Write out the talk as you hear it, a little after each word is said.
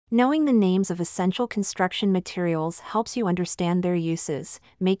Knowing the names of essential construction materials helps you understand their uses,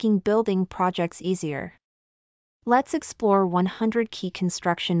 making building projects easier. Let's explore 100 key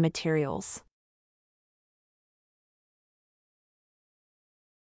construction materials.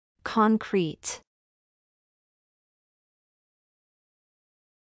 Concrete.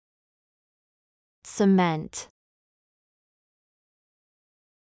 Cement.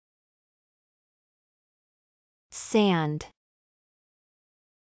 Sand.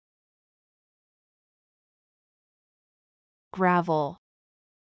 Gravel.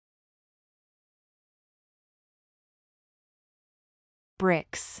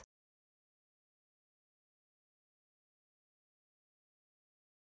 Bricks.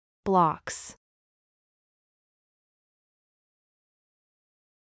 Blocks.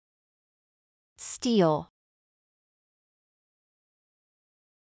 Steel.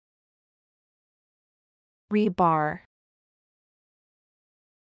 Rebar.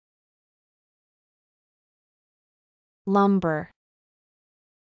 Lumber.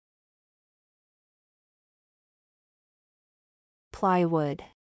 Plywood.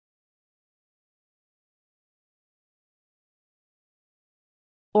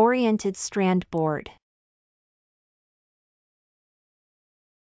 Oriented strand board.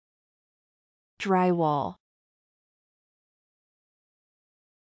 Drywall.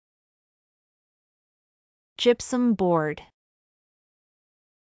 Gypsum board.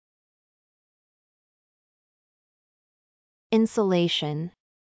 Insulation.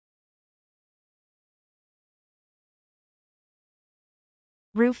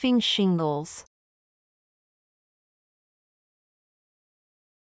 Roofing shingles.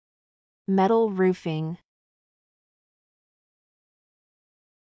 Metal roofing.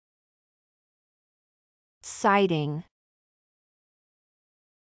 Siding.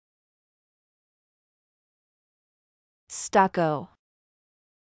 Stucco.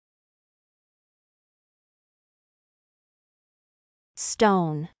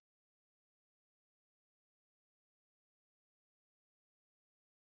 Stone.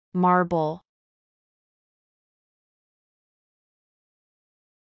 Marble.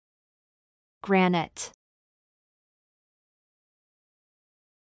 Granite.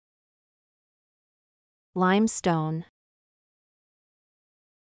 Limestone.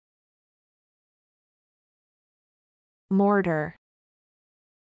 Mortar.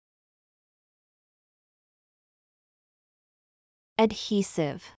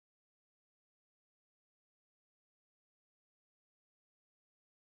 Adhesive.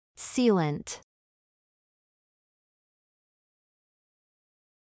 Sealant.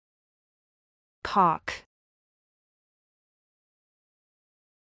 Caulk.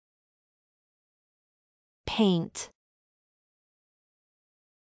 Paint.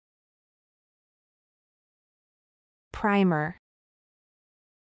 Primer.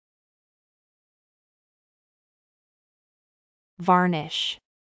 Varnish.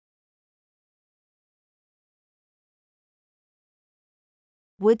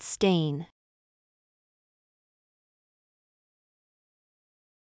 Wood stain.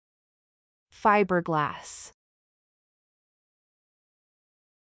 Fiberglass.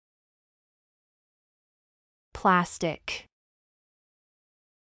 Plastic.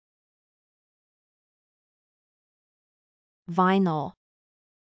 Vinyl.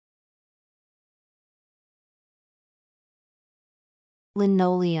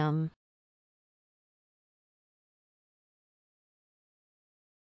 Linoleum.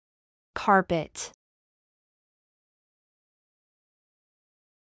 Carpet.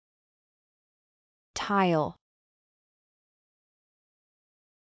 Tile.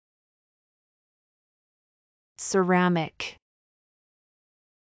 Ceramic.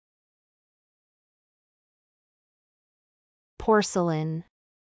 Porcelain.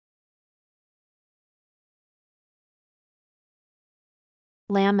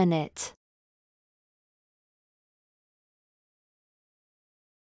 Laminate.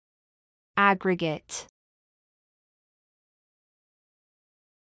 Aggregate.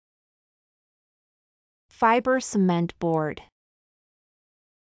 Fiber cement board.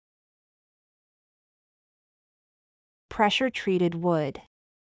 Pressure-treated wood.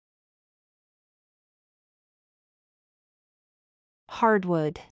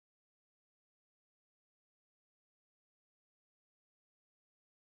 Hardwood.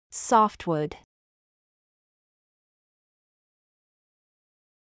 Softwood.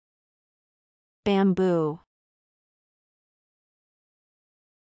 Bamboo.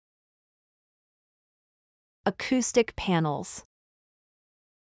 Acoustic panels.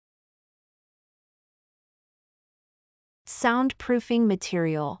 Soundproofing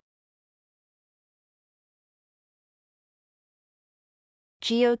material.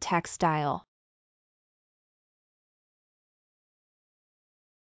 Geotextile.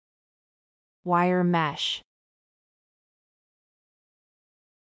 Wire mesh.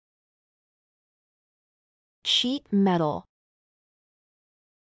 Sheet metal.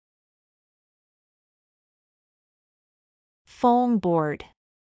 Foam board.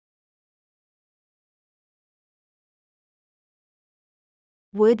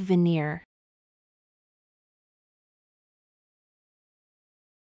 Wood veneer.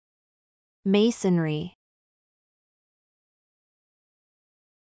 Masonry.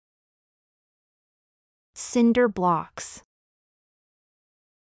 Cinder blocks.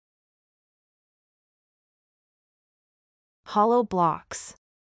 Hollow blocks.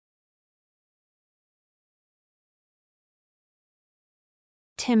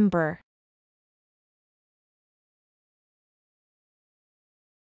 Timber.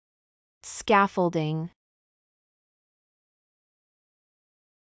 Scaffolding.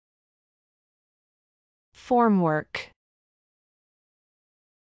 Formwork.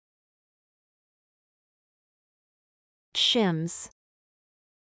 Shims.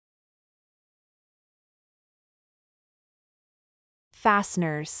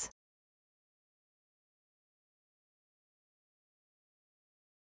 Fasteners.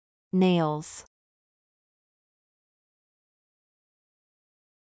 Nails.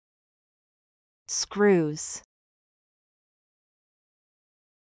 Screws.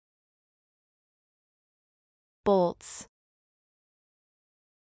 Bolts.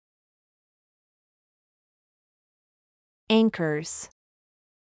 Anchors.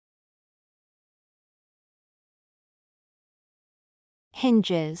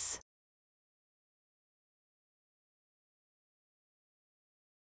 Hinges.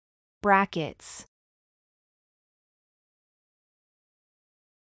 Brackets.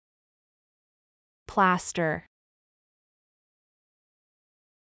 Plaster.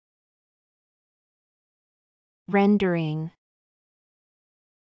 Rendering.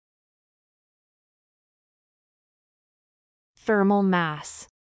 Thermal mass.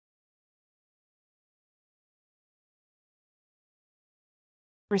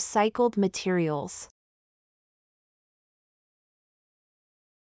 Recycled materials.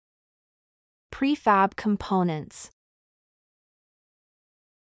 Prefab components.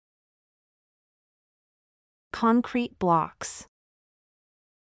 Concrete blocks.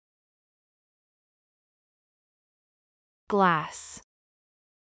 Glass.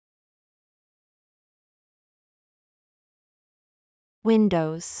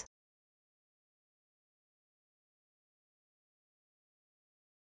 Windows.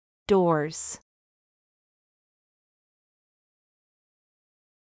 Doors.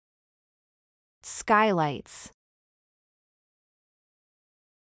 Skylights.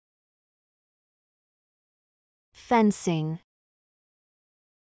 Fencing.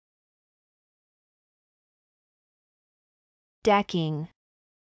 Decking.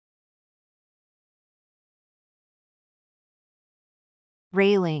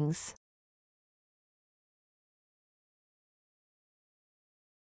 Railings.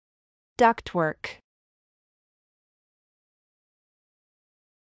 Ductwork.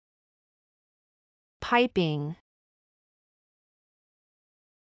 Piping.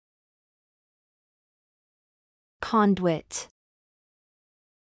 Conduit.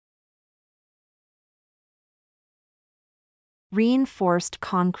 Reinforced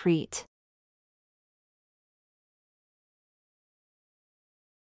concrete.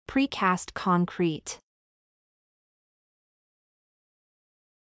 Precast concrete.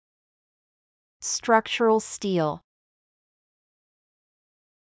 Structural steel.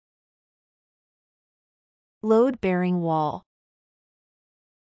 Load-bearing wall.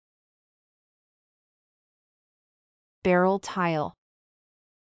 Barrel tile.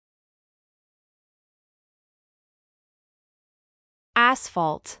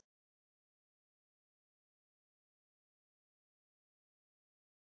 Asphalt.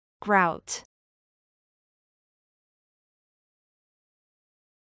 Grout.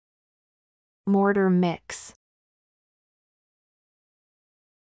 Mortar mix.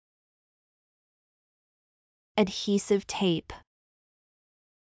 Adhesive tape.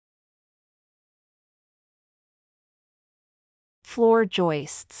 Floor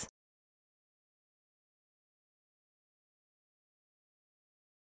joists.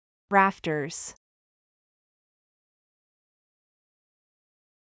 Rafters.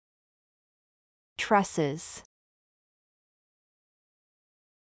 Trusses.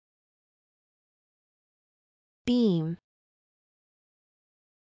 Beam.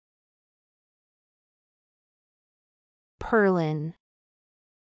 Purlin.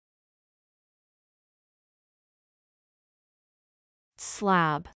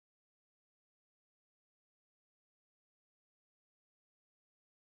 Slab.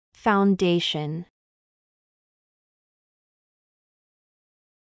 Foundation.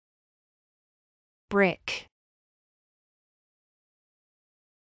 Brick.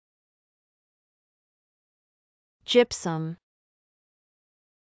 Gypsum.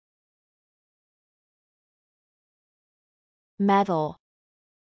 Metal.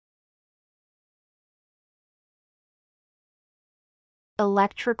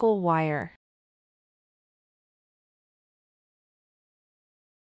 Electrical wire.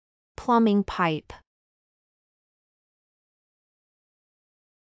 Plumbing pipe.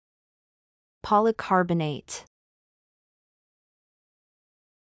 Polycarbonate.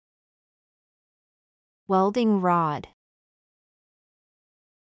 Welding rod.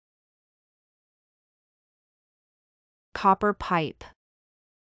 Copper pipe.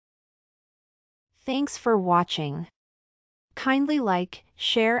 Thanks for watching. Kindly like,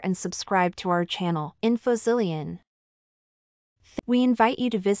 share and subscribe to our channel, Infozillien. We invite you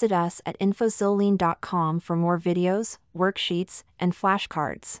to visit us at infozillien.com for more videos, worksheets, and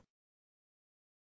flashcards.